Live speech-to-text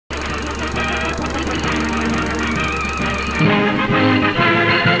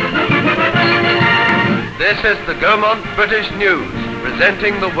This is the Gaumont British News,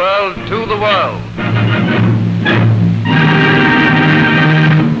 presenting the world to the world.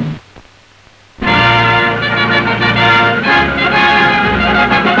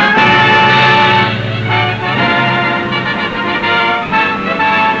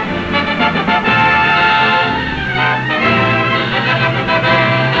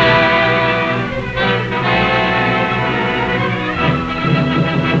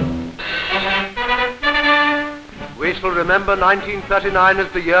 We shall remember 1939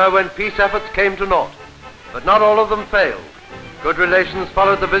 as the year when peace efforts came to naught, but not all of them failed. Good relations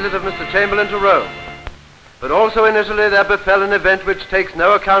followed the visit of Mr. Chamberlain to Rome. But also in Italy there befell an event which takes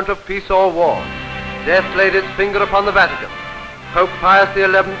no account of peace or war. Death laid its finger upon the Vatican. Pope Pius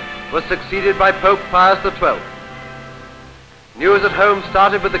XI was succeeded by Pope Pius XII. News at home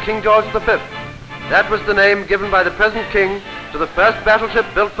started with the King George V. That was the name given by the present king to the first battleship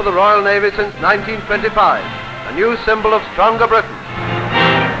built for the Royal Navy since 1925. A new symbol of stronger Britain.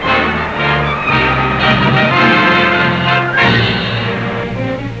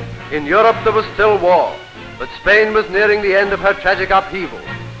 In Europe there was still war, but Spain was nearing the end of her tragic upheaval.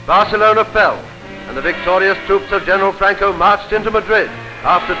 Barcelona fell, and the victorious troops of General Franco marched into Madrid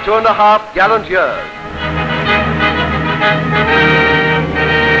after 2.5 gallant years.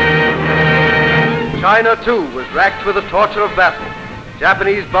 China, too, was racked with the torture of battle.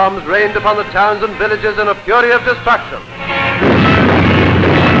 Japanese bombs rained upon the towns and villages in a fury of destruction.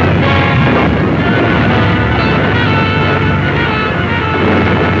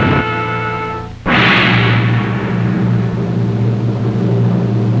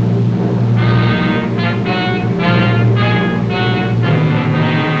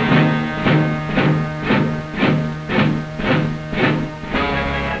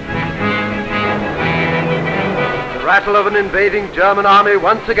 The rattle of an invading German army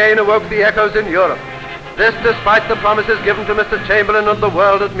once again awoke the echoes in Europe. This despite the promises given to Mr. Chamberlain and the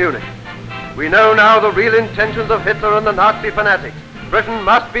world at Munich. We know now the real intentions of Hitler and the Nazi fanatics. Britain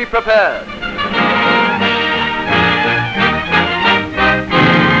must be prepared.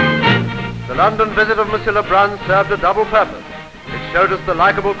 The London visit of Monsieur Lebrun served a double purpose. It showed us the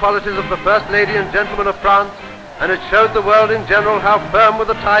likable qualities of the First Lady and Gentlemen of France, and it showed the world in general how firm were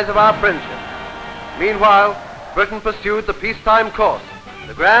the ties of our friendship. Meanwhile, Britain pursued the peacetime course,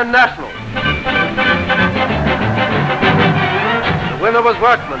 the Grand National. The winner was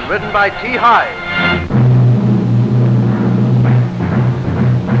Workman, ridden by T. Hyde.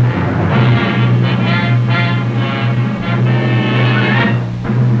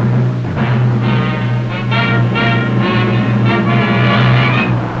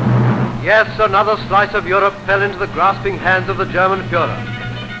 Yes, another slice of Europe fell into the grasping hands of the German Führer,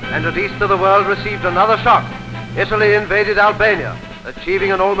 and at east of the world received another shock. Italy invaded Albania,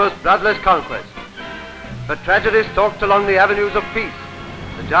 achieving an almost bloodless conquest. But tragedy stalked along the avenues of peace.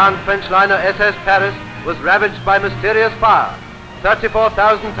 The giant French liner SS Paris was ravaged by mysterious fire.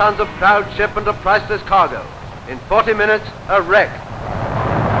 34,000 tons of proud ship and a priceless cargo. In 40 minutes, a wreck.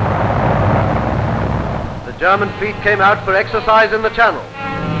 The German fleet came out for exercise in the Channel.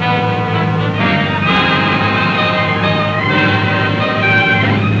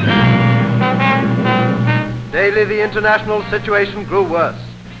 Daily the international situation grew worse,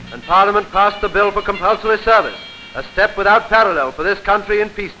 and Parliament passed the bill for compulsory service, a step without parallel for this country in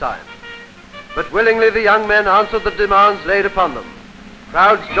peacetime. But willingly the young men answered the demands laid upon them.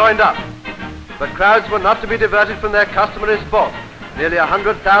 Crowds joined up, but crowds were not to be diverted from their customary sport. Nearly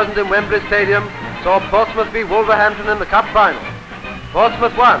 100,000 in Wembley Stadium saw Portsmouth beat Wolverhampton in the cup final.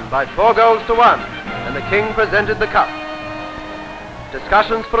 Portsmouth won by 4 goals to 1, and the King presented the cup.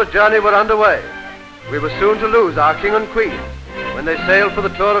 Discussions for a journey were underway. We were soon to lose our King and Queen when they sailed for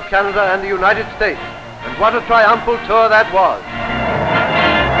the tour of Canada and the United States, and what a triumphal tour that was.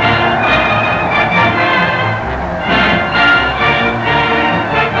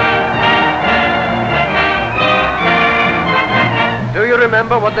 Do you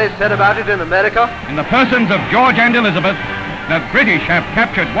remember what they said about it in America? In the persons of George and Elizabeth, the British have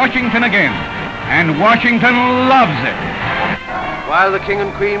captured Washington again, and Washington loves it. While the King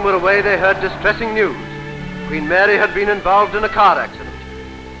and Queen were away, they heard distressing news. Queen Mary had been involved in a car accident,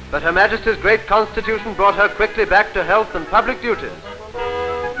 but Her Majesty's great constitution brought her quickly back to health and public duties.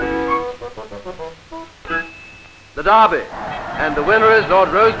 The Derby, and the winner is Lord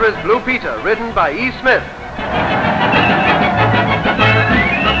Rosebery's Blue Peter, ridden by E. Smith.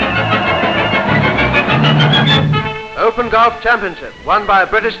 Open Golf Championship, won by a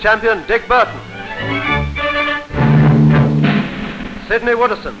British champion, Dick Burton. Sidney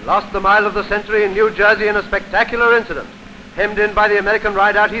Wooderson lost the mile of the century in New Jersey in a spectacular incident. Hemmed in by the American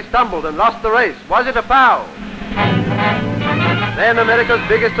rideout, he stumbled and lost the race. Was it a foul? Then America's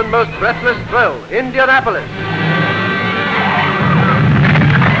biggest and most breathless thrill, Indianapolis.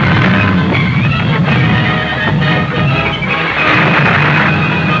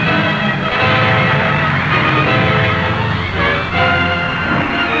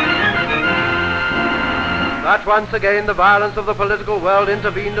 But once again, the violence of the political world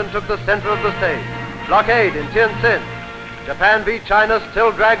intervened and took the center of the stage. Blockade in Tientsin. Japan v. China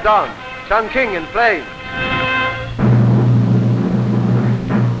still dragged on. Chongqing in flames.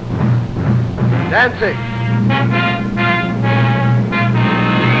 Danzig.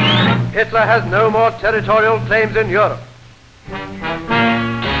 Hitler has no more territorial claims in Europe.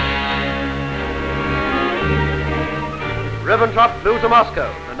 Ribbentrop flew to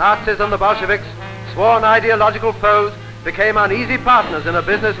Moscow. The Nazis and the Bolsheviks, sworn ideological foes, became uneasy partners in a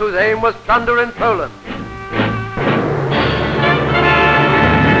business whose aim was plunder in Poland.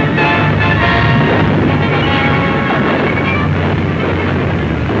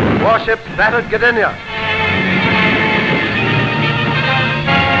 Warships battered Gdynia.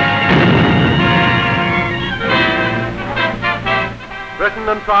 Britain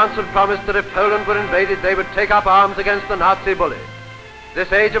and France had promised that if Poland were invaded, they would take up arms against the Nazi bully.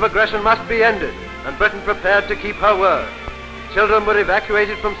 This age of aggression must be ended, and Britain prepared to keep her word. Children were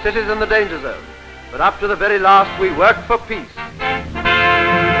evacuated from cities in the danger zone, but up to the very last we worked for peace.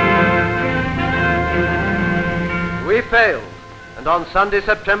 We failed, and on Sunday,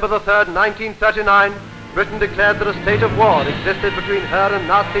 September the 3rd, 1939, Britain declared that a state of war existed between her and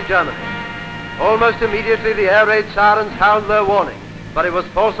Nazi Germany. Almost immediately the air raid sirens sounded their warning, but it was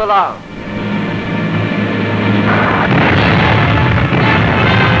false alarm.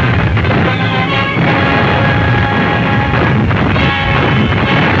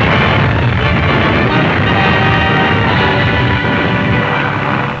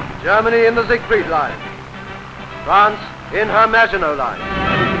 Germany in the Siegfried Line. France in her Maginot Line.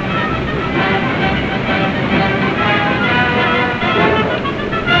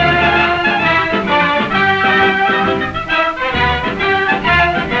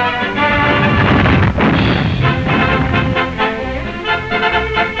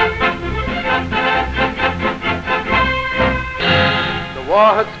 The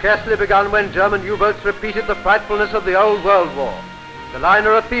war had scarcely begun when German U-boats repeated the frightfulness of the old World War. The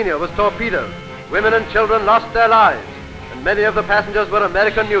liner Athenia was torpedoed, women and children lost their lives, and many of the passengers were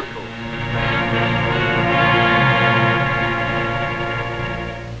American neutrals.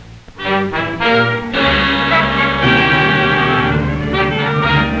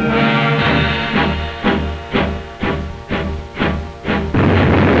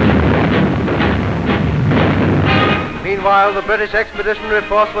 Meanwhile, the British expeditionary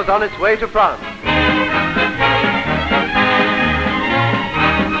force was on its way to France.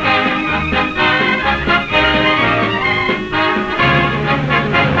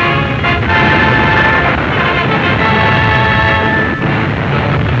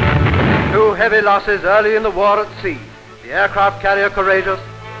 Heavy losses early in the war at sea, the aircraft carrier Courageous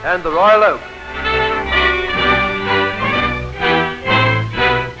and the Royal Oak.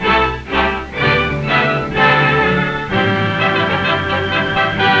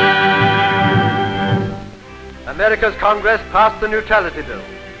 America's Congress passed the Neutrality Bill.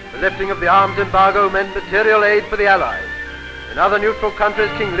 The lifting of the arms embargo meant material aid for the Allies. In other neutral countries,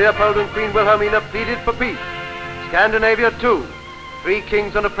 King Leopold and Queen Wilhelmina pleaded for peace. Scandinavia, too. 3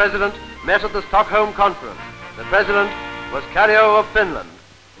 kings and a president met at the Stockholm Conference. The president was Kallio of Finland.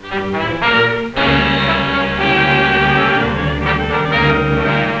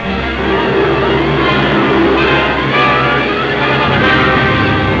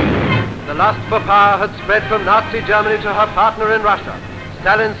 The lust for power had spread from Nazi Germany to her partner in Russia.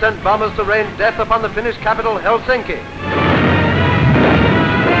 Stalin sent bombers to rain death upon the Finnish capital, Helsinki.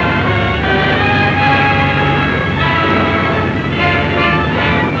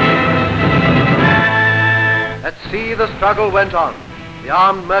 At sea, the struggle went on. The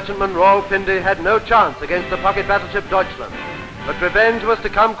armed merchantman Rawalpindi had no chance against the pocket battleship Deutschland. But revenge was to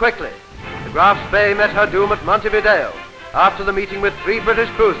come quickly. The Graf's Bay met her doom at Montevideo after the meeting with 3 British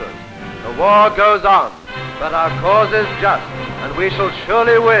cruisers. The war goes on, but our cause is just, and we shall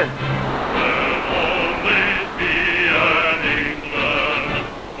surely win. There'll always be an England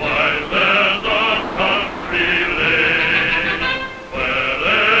while there's a country laid.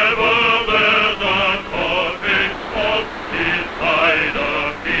 Wherever there's a cottage spot beside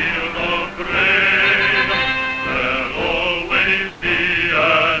a field of grain, there'll always be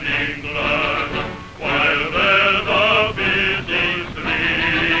an England while there's a busy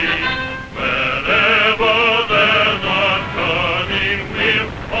street. Wherever there's a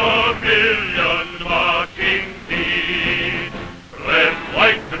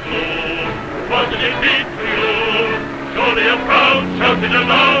to you. Surely a crowd shouted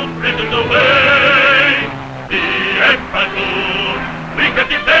aloud, Britain's away. The Emperor, we can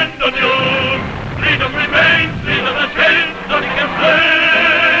depend on you. Freedom remains, freedom has changed, nothing can play.